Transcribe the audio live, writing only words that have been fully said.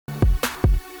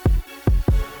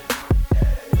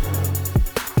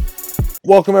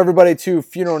Welcome, everybody, to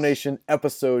Funeral Nation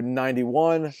episode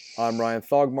 91. I'm Ryan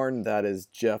Thogmartin. That is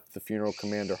Jeff, the Funeral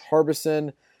Commander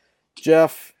Harbison.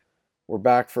 Jeff, we're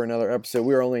back for another episode.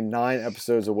 We are only 9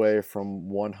 episodes away from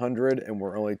 100, and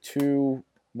we're only 2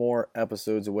 more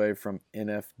episodes away from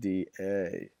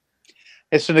NFDA.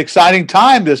 It's an exciting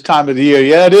time this time of the year.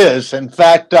 Yeah, it is. In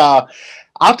fact, I'll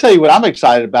tell you what I'm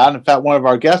excited about. In fact, one of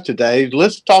our guests today,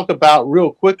 let's talk about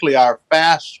real quickly our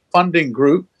FAST funding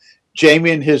group.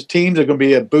 Jamie and his teams are going to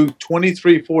be at booth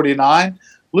 2349.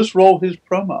 Let's roll his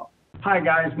promo. Hi,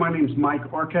 guys. My name is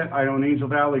Mike Orcutt. I own Angel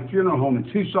Valley Funeral Home in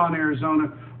Tucson,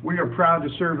 Arizona. We are proud to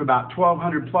serve about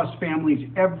 1,200 plus families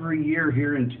every year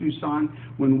here in Tucson.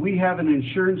 When we have an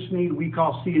insurance need, we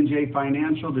call C&J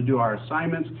Financial to do our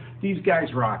assignments. These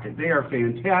guys rock it. They are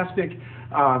fantastic.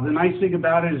 The nice thing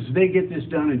about it is they get this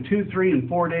done in 2, 3, and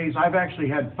 4 days. I've actually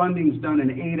had fundings done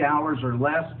in 8 hours or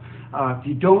less. If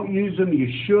you don't use them, you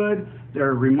should.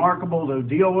 They're remarkable to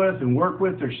deal with and work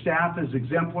with. Their staff is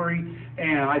exemplary.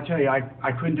 And I tell you,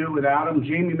 I couldn't do it without them.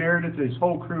 Jamie Meredith, his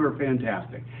whole crew are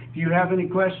fantastic. If you have any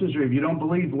questions or if you don't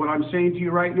believe what I'm saying to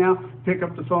you right now, pick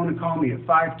up the phone and call me at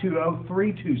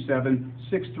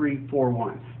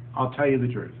 520-327-6341. I'll tell you the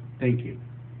truth. Thank you.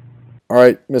 All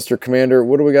right, Mr. Commander,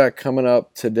 what do we got coming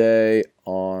up today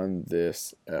on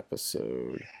this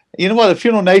episode? You know what? The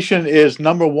Funeral Nation is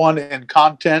 #1 in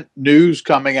content news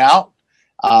coming out,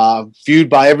 viewed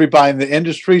by everybody in the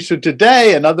industry. So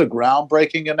today, another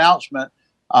groundbreaking announcement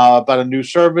about a new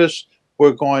service.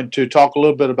 We're going to talk a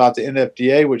little bit about the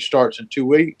NFDA, which starts in 2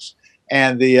 weeks.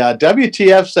 And the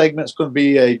WTF segment is going to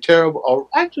be a terrible, or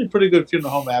actually pretty good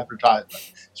funeral home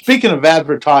advertisement. Speaking of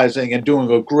advertising and doing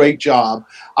a great job,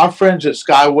 our friends at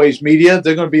Skyways Media,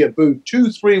 they're going to be at booth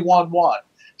 2311.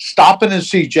 Stop in and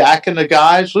see Jack and the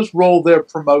guys. Let's roll their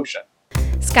promotion.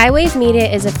 Skyways Media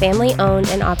is a family-owned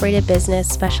and operated business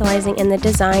specializing in the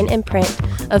design and print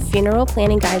of funeral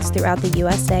planning guides throughout the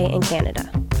USA and Canada.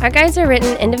 Our guides are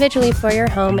written individually for your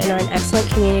home and are an excellent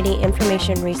community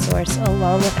information resource,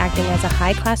 along with acting as a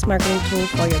high-class marketing tool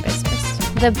for your business.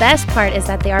 The best part is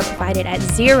that they are provided at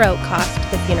zero cost to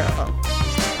the funeral home.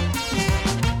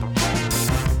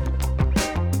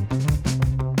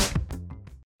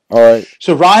 All right.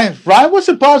 So Ryan, what's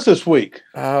the buzz this week?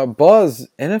 Buzz,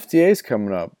 NFDA's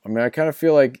coming up. I mean, I kind of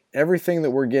feel like everything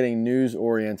that we're getting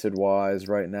news-oriented wise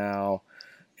right now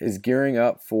is gearing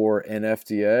up for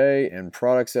NFDA and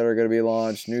products that are going to be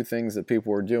launched, new things that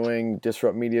people are doing.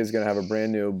 Disrupt Media is going to have a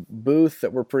brand new booth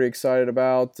that we're pretty excited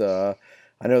about. I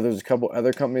know there's a couple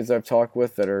other companies I've talked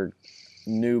with that are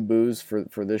new booths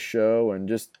for this show, and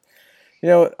just, you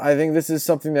know, I think this is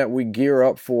something that we gear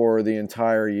up for the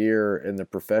entire year in the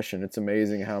profession. It's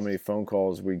amazing how many phone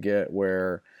calls we get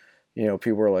where, you know,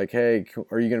 people are like, hey,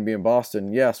 are you going to be in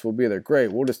Boston? Yes, we'll be there.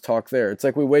 Great, we'll just talk there. It's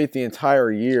like we wait the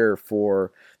entire year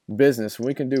for business.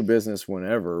 We can do business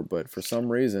whenever, but for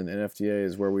some reason, NFDA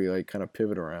is where we like kind of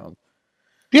pivot around.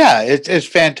 Yeah, it's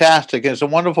fantastic. It's a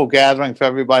wonderful gathering for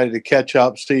everybody to catch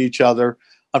up, see each other.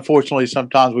 Unfortunately,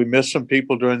 sometimes we miss some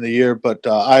people during the year, but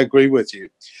I agree with you.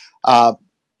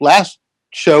 Last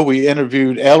show, we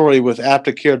interviewed Ellery with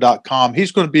Aftercare.com.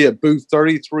 He's going to be at booth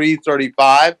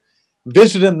 3335.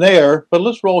 Visit him there, but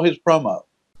let's roll his promo.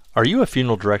 Are you a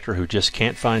funeral director who just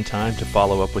can't find time to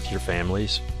follow up with your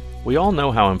families? We all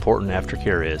know how important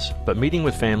aftercare is, but meeting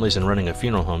with families and running a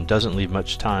funeral home doesn't leave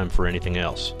much time for anything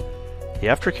else. The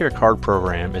Aftercare Card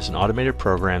Program is an automated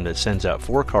program that sends out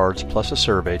 4 cards plus a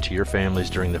survey to your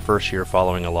families during the first year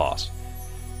following a loss.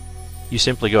 You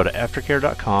simply go to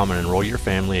aftercare.com and enroll your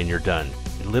family and you're done.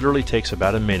 It literally takes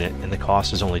about a minute and the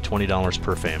cost is only $20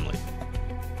 per family.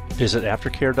 Visit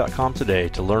aftercare.com today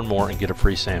to learn more and get a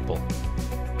free sample.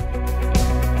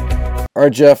 All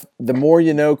right, Jeff, the more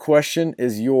you know question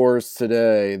is yours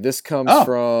today. This comes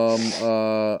from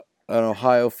an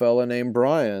Ohio fella named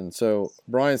Brian. So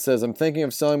Brian says, I'm thinking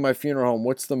of selling my funeral home.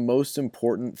 What's the most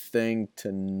important thing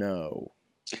to know?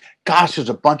 Gosh, there's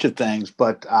a bunch of things,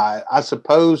 but I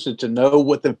suppose to know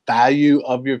what the value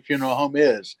of your funeral home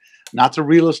is. Not the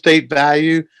real estate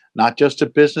value, not just the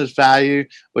business value,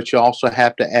 but you also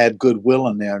have to add goodwill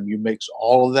in there. And you mix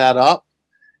all of that up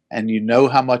and you know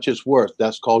how much it's worth.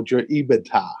 That's called your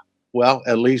EBITDA. Well,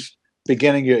 at least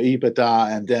beginning your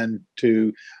EBITDA and then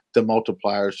to the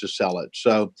multipliers to sell it.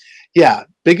 So, yeah,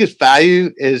 biggest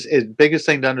value is biggest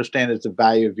thing to understand is the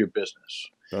value of your business.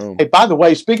 Boom. Hey, by the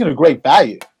way, speaking of great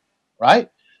value, right?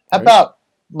 How about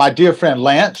my dear friend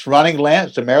Lance, running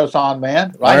Lance, the marathon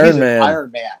man, right? He's an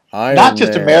Iron Man. Not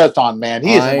just a marathon man.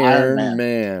 He is an Iron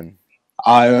Man.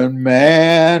 Iron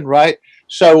Man, right?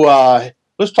 So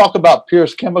let's talk about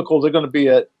Pierce Chemical. They're going to be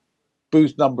at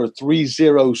booth number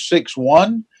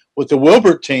 3061 with the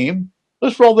Wilbert team.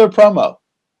 Let's roll their promo.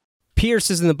 Pierce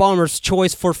is in the bomber's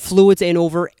choice for fluids and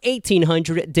over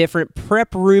 1,800 different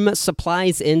prep room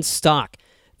supplies in stock.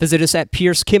 Visit us at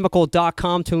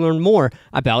piercechemical.com to learn more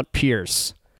about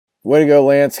Pierce. Way to go,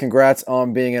 Lance. Congrats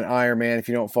on being an Ironman. If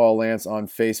you don't follow Lance on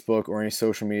Facebook or any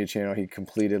social media channel, he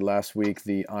completed last week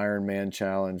the Ironman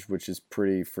Challenge, which is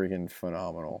pretty freaking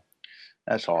phenomenal.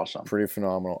 That's awesome. Pretty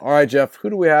phenomenal. All right, Jeff,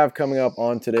 who do we have coming up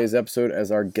on today's episode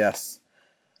as our guests?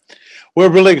 We're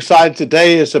really excited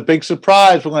today. It's a big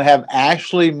surprise. We're going to have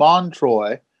Ashley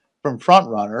Montroy from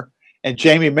FrontRunner and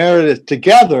Jamie Meredith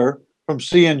together from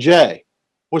C&J.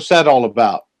 What's that all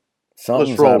about?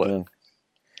 Something's roll happening.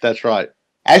 That's right.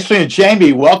 Ashley and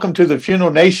Jamie, welcome to the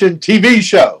Funeral Nation TV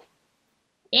show.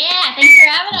 Yeah, thanks for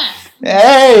having us.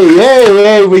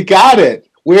 Hey, we got it.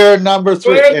 We're number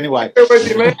 3. Anyway.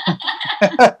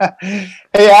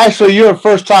 Hey, Ashley, you're a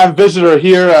first-time visitor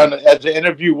here as an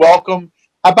interview. Welcome.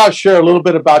 How about share a little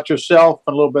bit about yourself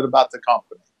and a little bit about the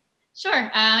company?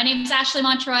 Sure. My name is Ashley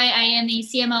Montroy. I am the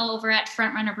CMO over at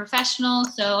FrontRunner Professional.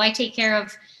 So I take care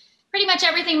of pretty much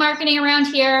everything marketing around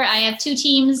here. I have 2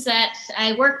 teams that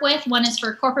I work with. One is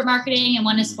for corporate marketing and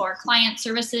one is for client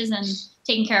services and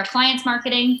taking care of clients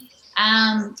marketing.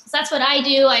 So that's what I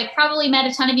do. I probably met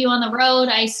a ton of you on the road.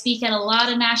 I speak at a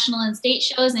lot of national and state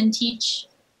shows and teach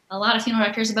a lot of funeral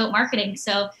directors about marketing.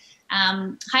 So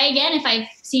hi again, if I've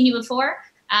seen you before.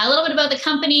 A little bit about the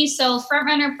company. So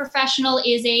FrontRunner Professional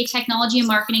is a technology and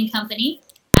marketing company.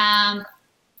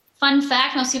 Fun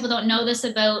fact, most people don't know this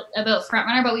about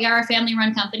FrontRunner, but we are a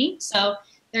family-run company. So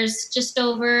there's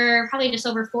probably just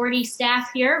over 40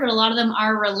 staff here, but a lot of them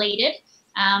are related.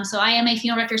 So I am a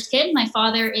funeral director's kid. My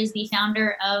father is the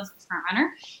founder of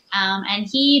FrontRunner, and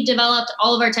he developed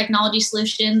all of our technology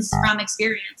solutions from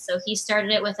experience. So he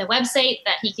started it with a website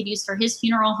that he could use for his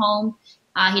funeral home.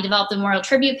 He developed the memorial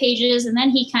tribute pages, and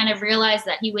then he kind of realized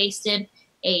that he wasted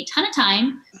a ton of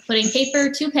time putting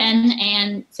paper to pen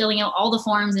and filling out all the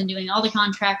forms and doing all the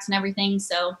contracts and everything.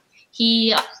 So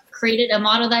he created a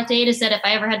motto that day to said, if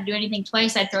I ever had to do anything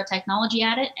twice, I'd throw technology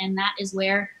at it. And that is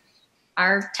where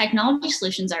our technology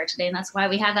solutions are today. And that's why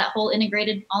we have that whole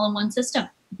integrated all-in-one system.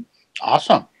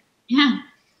 Awesome. Yeah.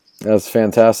 That's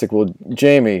fantastic. Well,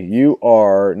 Jamie, you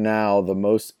are now the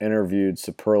most interviewed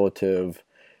superlative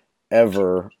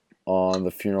ever on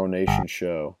the Funeral Nation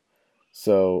show.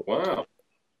 So wow.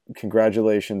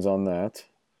 Congratulations on that.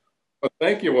 Well,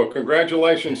 thank you. Well,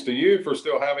 congratulations to you for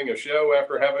still having a show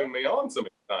after having me on so many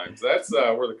times. That's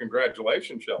where the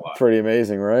congratulations shall lie. Pretty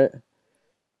amazing, right?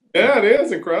 Yeah, it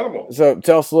is incredible. So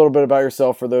tell us a little bit about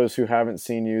yourself for those who haven't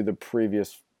seen you the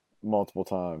previous multiple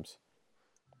times.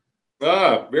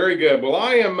 Very good. Well,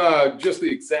 I am just the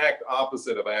exact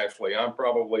opposite of Ashley. I'm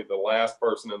probably the last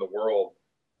person in the world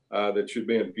that should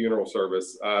be in funeral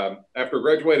service. After I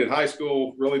graduated high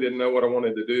school, really didn't know what I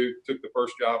wanted to do. Took the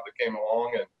first job that came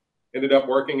along and ended up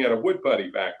working at a wood putty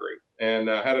factory. And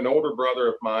I had an older brother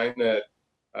of mine that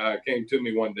came to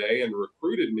me one day and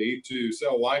recruited me to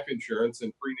sell life insurance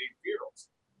and pre-need funerals.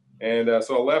 And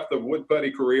so I left the wood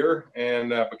putty career and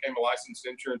became a licensed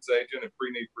insurance agent and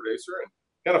pre-need producer and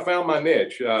kind of found my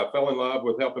niche. Fell in love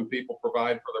with helping people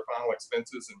provide for their final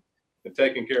expenses and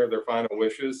taking care of their final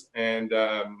wishes. And,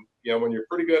 when you're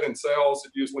pretty good in sales,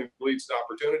 it usually leads to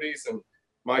opportunities. And in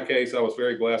my case, I was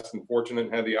very blessed and fortunate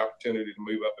and had the opportunity to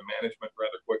move up in management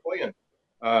rather quickly.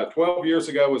 And 12 years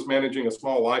ago, I was managing a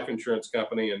small life insurance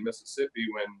company in Mississippi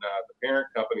when the parent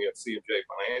company of C&J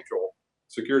Financial,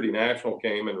 Security National,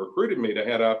 came and recruited me to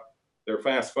head up their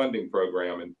fast funding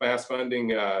program. And fast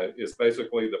funding is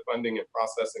basically the funding and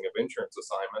processing of insurance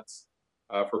assignments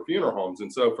for funeral homes.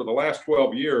 And so for the last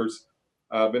 12 years,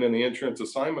 I've been in the insurance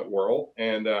assignment world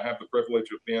and have the privilege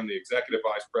of being the executive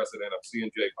vice president of C&J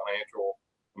Financial,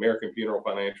 American Funeral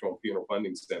Financial, and Funeral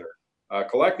Funding Center.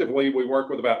 Collectively, we work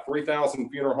with about 3,000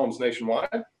 funeral homes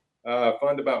nationwide,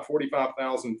 fund about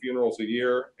 45,000 funerals a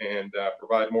year, and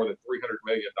provide more than $300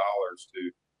 million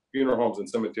to funeral homes and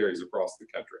cemeteries across the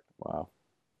country.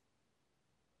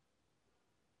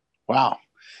 Wow.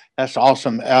 That's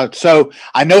awesome. So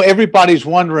I know everybody's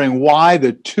wondering why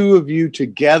the two of you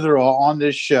together are on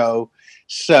this show.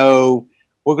 So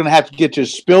we're going to have to get to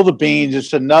spill the beans.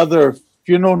 It's another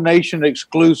Funeral Nation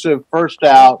exclusive. First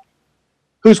out.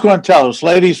 Who's going to tell us?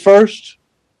 Ladies first?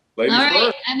 Ladies All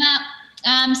right, first. I'm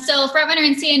up. So FrontRunner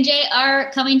and C&J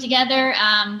are coming together.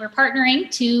 We're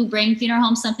partnering to bring funeral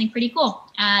homes something pretty cool.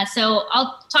 So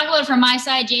I'll talk about it from my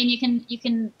side. Jane, you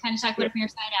can kind of talk about it from your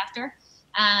side after.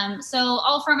 So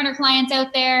all FrontRunner clients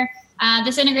out there,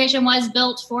 this integration was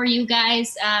built for you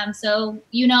guys. So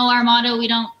our motto, we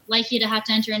don't like you to have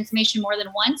to enter information more than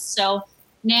once. So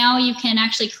now you can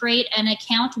actually create an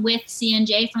account with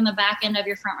CNJ from the back end of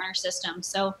your FrontRunner system.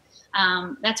 So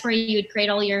that's where you would create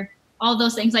all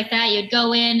those things like that. You'd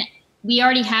go in. We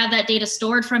already have that data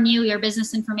stored from you, your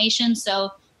business information.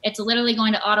 So it's literally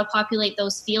going to auto-populate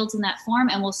those fields in that form,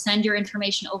 and we'll send your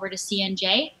information over to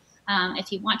CNJ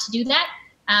if you want to do that.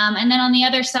 And then on the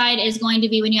other side is going to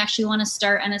be when you actually want to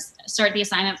start the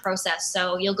assignment process.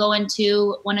 So you'll go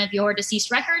into one of your deceased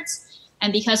records,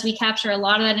 and because we capture a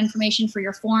lot of that information for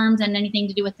your forms and anything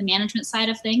to do with the management side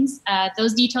of things,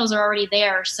 those details are already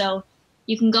there. So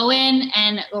you can go in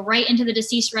and go right into the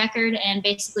deceased record and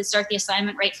basically start the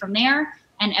assignment right from there,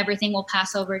 and everything will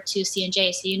pass over to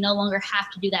CNJ. So you no longer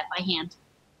have to do that by hand.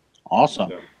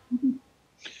 Awesome.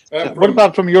 What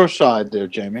about from your side there,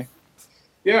 Jamie?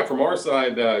 Yeah, from our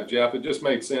side, Jeff, it just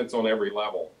makes sense on every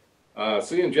level.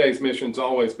 CNJ's mission's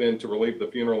always been to relieve the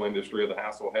funeral industry of the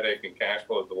hassle, headache, and cash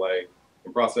flow delay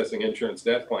in processing insurance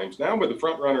death claims. Now with the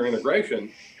FrontRunner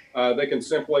integration, they can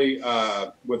simply,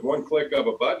 with one click of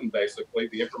a button, basically,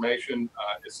 the information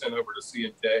is sent over to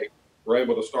CNJ. We're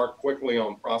able to start quickly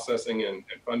on processing and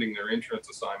funding their insurance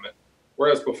assignment.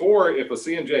 Whereas before, if a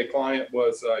CNJ client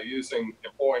was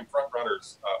employing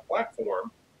FrontRunner's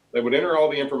platform, they would enter all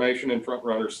the information in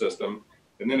FrontRunner's system.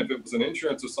 And then if it was an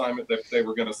insurance assignment that they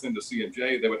were going to send to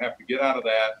CNJ, they would have to get out of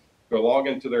that, go log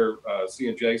into their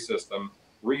CNJ system,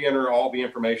 re-enter all the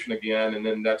information again, and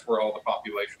then that's where all the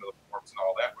population of the forms and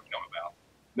all that would come about.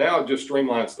 Now it just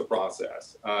streamlines the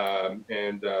process.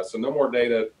 So no more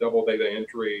double data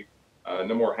entry,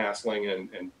 no more hassling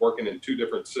and working in two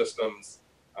different systems.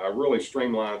 Really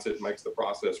streamlines it, makes the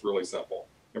process really simple.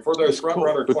 And for those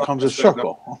FrontRunner clients, becomes a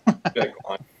circle.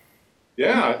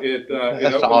 Yeah, it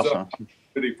opens awesome. up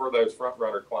for those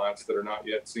FrontRunner clients that are not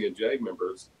yet CNJ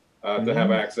members to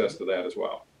have access to that as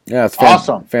well. Yeah, it's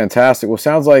awesome. Fantastic. Well,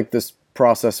 sounds like this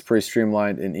process is pretty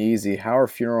streamlined and easy. How are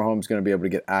funeral homes going to be able to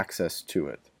get access to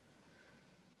it?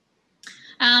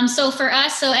 So for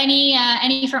us, any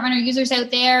FrontRunner users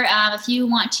out there, if you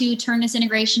want to turn this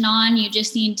integration on, you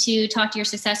just need to talk to your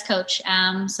success coach.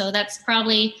 So that's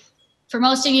probably, for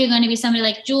most of you, going to be somebody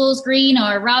like Jules Green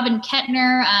or Robin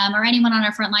Kettner or anyone on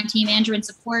our frontline team, Andrew in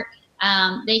support.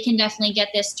 They can definitely get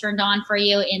this turned on for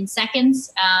you in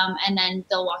seconds, and then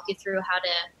they'll walk you through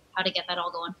how to get that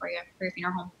all going for your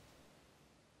funeral home.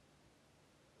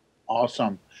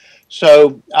 Awesome.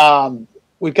 So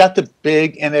we've got the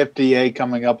big NFDA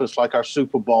coming up. It's like our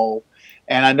Super Bowl.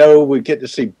 And I know we get to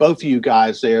see both of you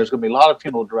guys there. There's going to be a lot of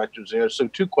funeral directors there. So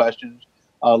 2 questions.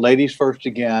 Ladies first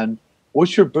again.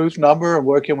 What's your booth number and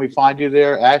where can we find you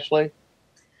there, Ashley?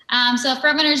 So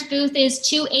FrontRunner's booth is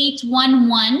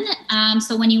 2811.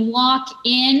 So when you walk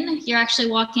in, you're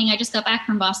actually walking, I just got back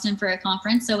from Boston for a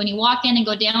conference. So when you walk in and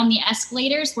go down the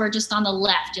escalators, we're just on the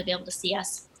left. You'll be able to see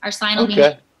us. Our sign will be.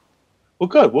 Okay. Well,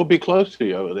 good. We'll be close to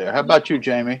you over there. How about you,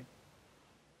 Jamie?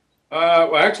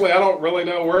 Well, actually, I don't really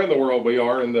know where in the world we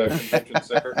are in the convention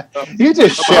center. You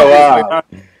just show up.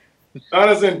 Not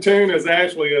as in tune as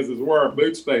Ashley is where our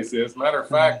booth space is. Matter of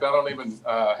fact, I don't even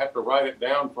have to write it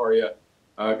down for you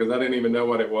because I didn't even know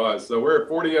what it was. So we're at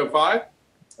 4005.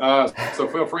 So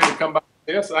feel free to come by.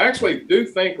 Yes, I actually do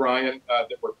think, Ryan,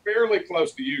 that we're fairly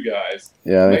close to you guys.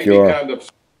 Yeah, I think you are.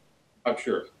 I'm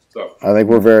sure. So I think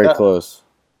we're very close.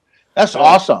 That's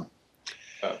awesome.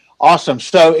 Awesome.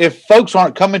 So if folks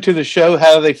aren't coming to the show,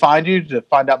 how do they find you to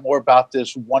find out more about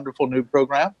this wonderful new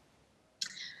program?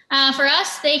 For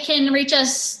us, they can reach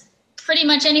us pretty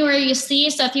much anywhere you see.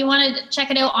 So if you want to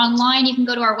check it out online, you can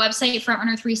go to our website,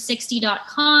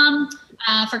 frontrunner360.com.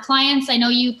 For clients, I know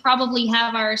you probably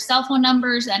have our cell phone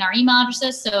numbers and our email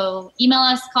addresses. So email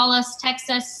us, call us, text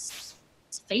us,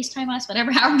 FaceTime us,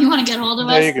 however you want to get a hold of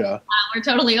us. There you go. We're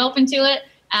totally open to it.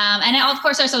 And of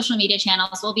course, our social media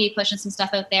channels. We'll be pushing some stuff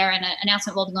out there, and an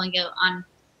announcement will be going out on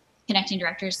Connecting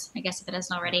Directors, I guess, if it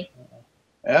isn't already.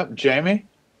 Yep. Jamie?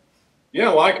 Yeah,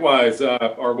 likewise.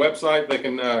 Our website, they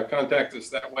can contact us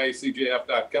that way,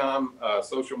 cjf.com,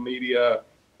 social media,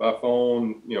 by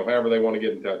phone, however they want to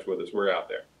get in touch with us. We're out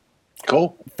there.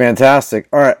 Cool. Fantastic.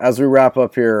 All right, as we wrap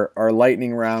up here, our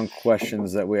lightning round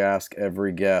questions that we ask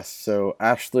every guest. So,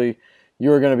 Ashley,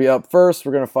 you are going to be up first.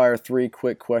 We're going to fire 3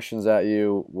 quick questions at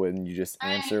you when you just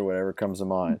answer whatever comes to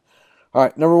mind. All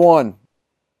right, number 1,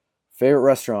 favorite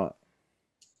restaurant?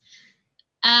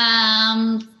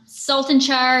 Sultan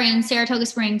Char in Saratoga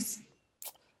Springs.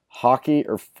 Hockey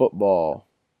or football?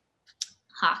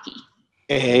 Hockey.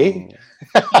 Hey.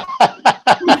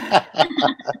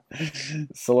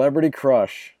 Celebrity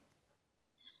crush?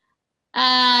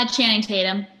 Channing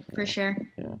Tatum, for sure.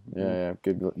 Yeah.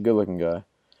 Good looking guy.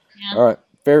 Yeah. All right.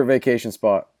 Favorite vacation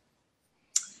spot?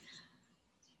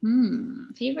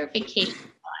 Favorite vacation spot?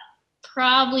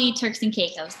 Probably Turks and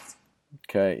Caicos.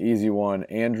 Okay, easy one.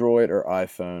 Android or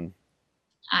iPhone?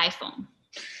 iPhone.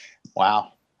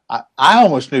 Wow. I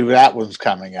almost knew that was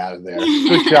coming out of there.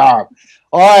 Good job.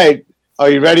 All right. Are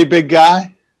you ready, big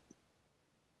guy?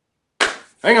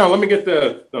 Hang on, let me get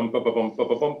the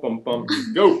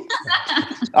go.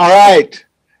 All right.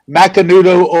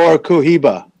 Macanudo or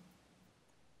Cohiba?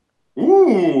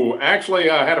 Ooh, actually,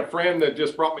 I had a friend that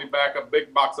just brought me back a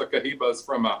big box of Cohibas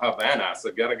from Havana,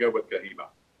 so got to go with Cohiba.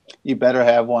 You better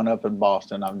have one up in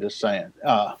Boston. I'm just saying.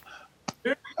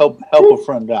 Help a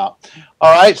friend out.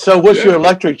 All right. So, what's your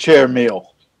electric chair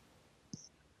meal?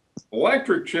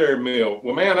 Electric chair meal.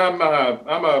 Well, man, I'm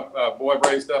a boy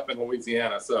raised up in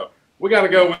Louisiana, so we got to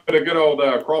go with a good old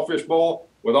crawfish bowl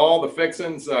with all the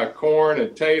fixings, corn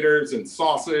and taters and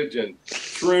sausage and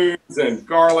shrooms and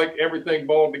garlic, everything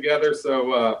boiled together.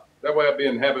 So that way I'll be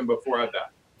in heaven before I die.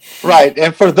 Right.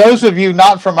 And for those of you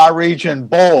not from our region,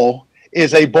 bowl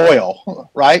is a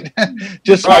boil, right?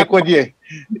 Just like when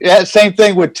same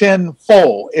thing with tin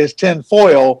foil is tin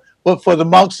foil. But for the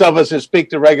monks of us that speak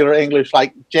the regular English,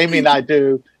 like Jamie and I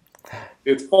do,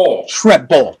 it's bowl. Shrimp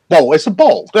bowl. Bowl. It's a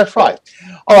bowl. That's right.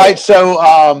 All right.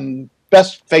 So,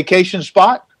 best vacation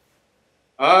spot?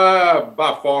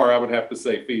 By far, I would have to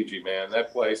say Fiji, man.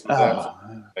 That place was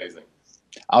absolutely amazing.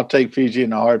 I'll take Fiji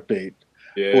in a heartbeat.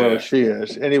 Yeah. Well, she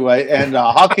is. Anyway, and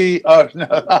hockey,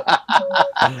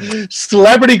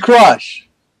 celebrity crush.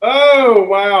 Oh,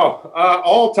 wow.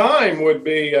 All time would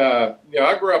be, I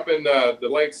grew up in the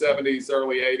late 70s,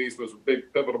 early 80s, was a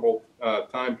big pivotal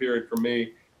time period for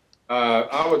me.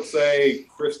 I would say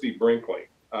Christy Brinkley.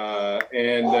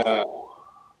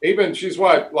 Even she's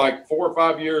like 4 or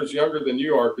 5 years younger than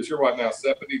you are, because you're now,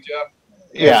 70, Jeff?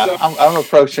 Yeah, so, I'm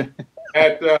approaching.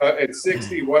 At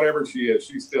 60, whatever she is,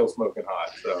 she's still smoking hot.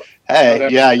 So hey,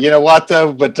 yeah, you know what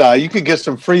though? But you can get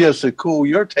some Frios to cool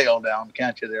your tail down,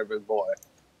 can't you, there, big boy?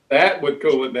 That would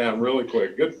cool it down really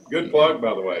quick. Good plug,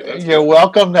 by the way. You're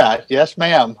welcome. That, yes,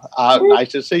 ma'am.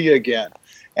 Nice to see you again.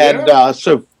 And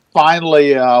so,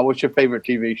 finally, what's your favorite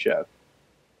TV show?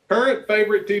 Current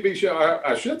favorite TV show,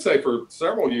 I should say for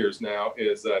several years now,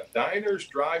 is Diners,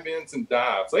 Drive-Ins, and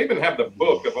Dives. They even have the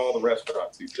book of all the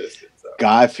restaurants he's visited. So.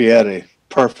 Guy Fieri,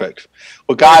 perfect.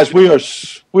 Well, guys, we are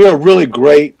really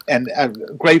great and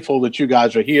grateful that you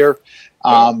guys are here.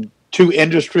 Two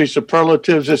industry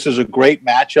superlatives. This is a great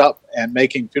matchup and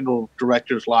making funeral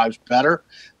directors' lives better,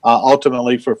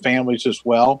 ultimately for families as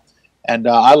well. And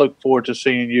I look forward to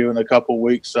seeing you in a couple of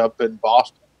weeks up in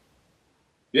Boston.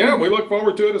 Yeah, we look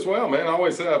forward to it as well, man. I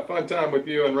always have a fun time with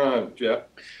you and Ron, Jeff.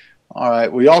 All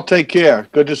right. Well, y'all take care.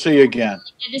 Good to see you again.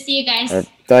 Good to see you guys. Right.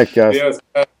 Thanks, guys. Yes.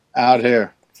 Out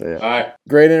here. See ya. Bye.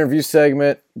 Great interview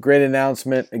segment. Great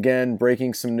announcement. Again,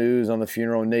 breaking some news on the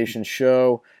Funeral Nation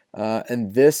show.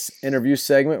 And this interview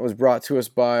segment was brought to us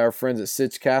by our friends at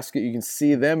Sitch Casket. You can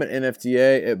see them at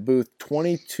NFDA at booth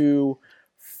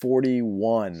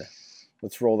 2241.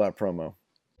 Let's roll that promo.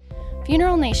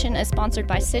 Funeral Nation is sponsored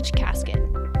by Sitch Casket.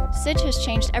 Sitch has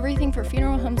changed everything for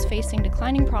funeral homes facing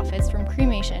declining profits from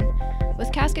cremation,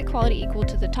 with casket quality equal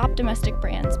to the top domestic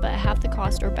brands but at half the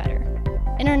cost or better.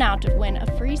 Enter now to win a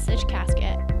free Sitch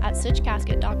Casket at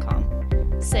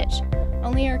sitchcasket.com. Sitch,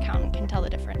 only your accountant can tell the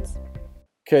difference.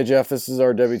 Okay, Jeff, this is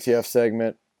our WTF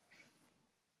segment.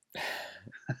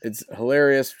 It's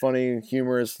hilarious, funny,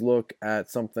 humorous look at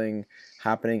something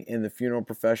happening in the funeral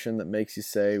profession that makes you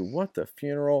say, what the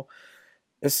funeral?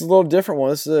 This is a little different one.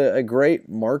 This is a great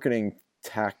marketing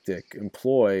tactic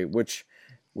employ, which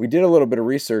we did a little bit of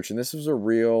research, and this was a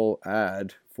real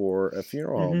ad for a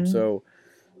funeral home. So,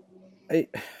 I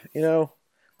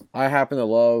happen to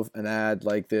love an ad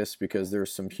like this because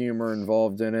there's some humor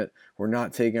involved in it. We're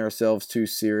not taking ourselves too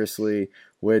seriously,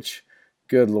 which,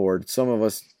 good Lord, some of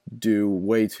us do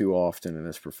way too often in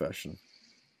this profession.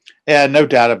 Yeah, no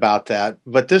doubt about that.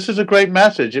 But this is a great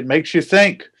message. It makes you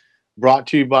think. Brought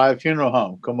to you by a funeral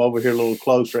home. Come over here a little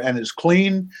closer. And it's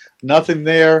clean, nothing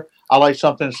there. I like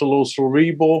something that's a little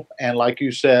cerebral. And like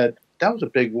you said, that was a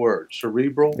big word,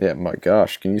 cerebral. Yeah, my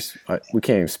gosh. We can't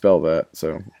even spell that.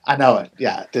 So I know it.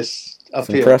 Yeah, this up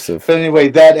here. Impressive. But anyway,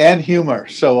 that and humor.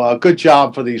 So good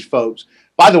job for these folks.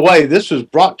 By the way, this was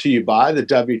brought to you by the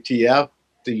WTF,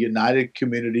 the United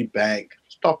Community Bank.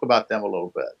 Let's talk about them a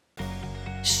little bit.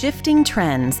 Shifting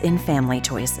trends in family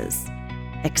choices,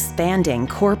 expanding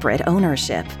corporate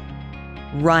ownership,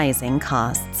 rising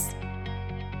costs.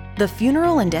 The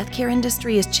funeral and death care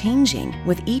industry is changing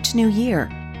with each new year.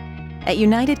 At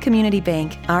United Community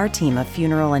Bank, our team of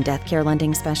funeral and death care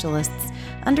lending specialists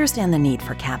understand the need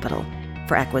for capital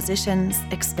for acquisitions,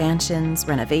 expansions,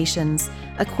 renovations,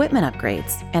 equipment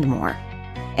upgrades, and more.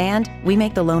 And we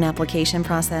make the loan application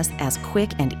process as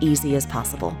quick and easy as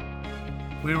possible.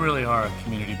 We really are a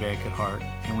community bank at heart,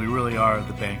 and we really are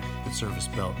the bank that Service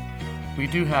built. We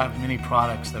do have many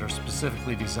products that are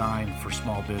specifically designed for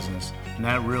small business, and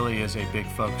that really is a big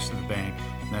focus of the bank.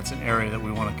 And that's an area that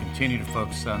we want to continue to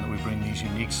focus on, that we bring these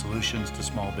unique solutions to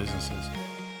small businesses.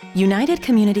 United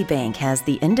Community Bank has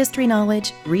the industry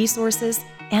knowledge, resources,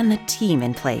 and the team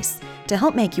in place to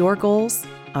help make your goals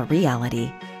a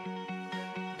reality.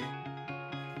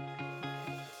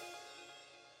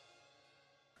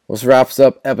 This wraps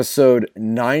up episode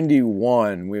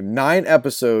 91. We have 9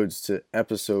 episodes to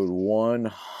episode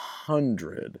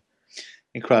 100.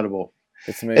 Incredible.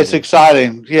 It's amazing. It's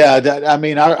exciting. Yeah.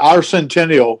 Our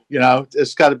centennial,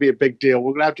 it's got to be a big deal.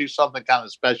 We're going to have to do something kind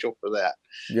of special for that.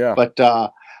 Yeah. But I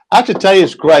have to tell you,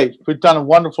 it's great. We've done a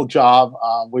wonderful job.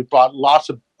 We've brought lots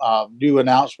of new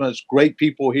announcements, great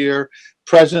people here,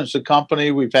 presidents of the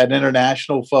company. We've had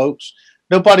international folks.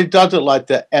 Nobody does it like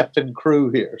the effing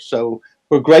crew here. So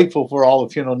we're grateful for all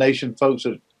the Funeral Nation folks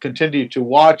that continue to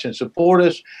watch and support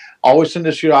us. Always send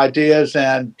us your ideas,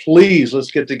 and please,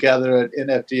 let's get together at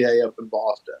NFDA up in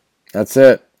Boston. That's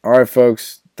it. All right,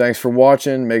 folks. Thanks for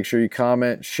watching. Make sure you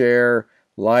comment, share,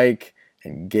 like,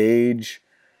 engage.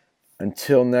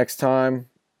 Until next time,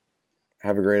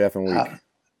 have a great effing week.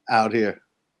 Out here.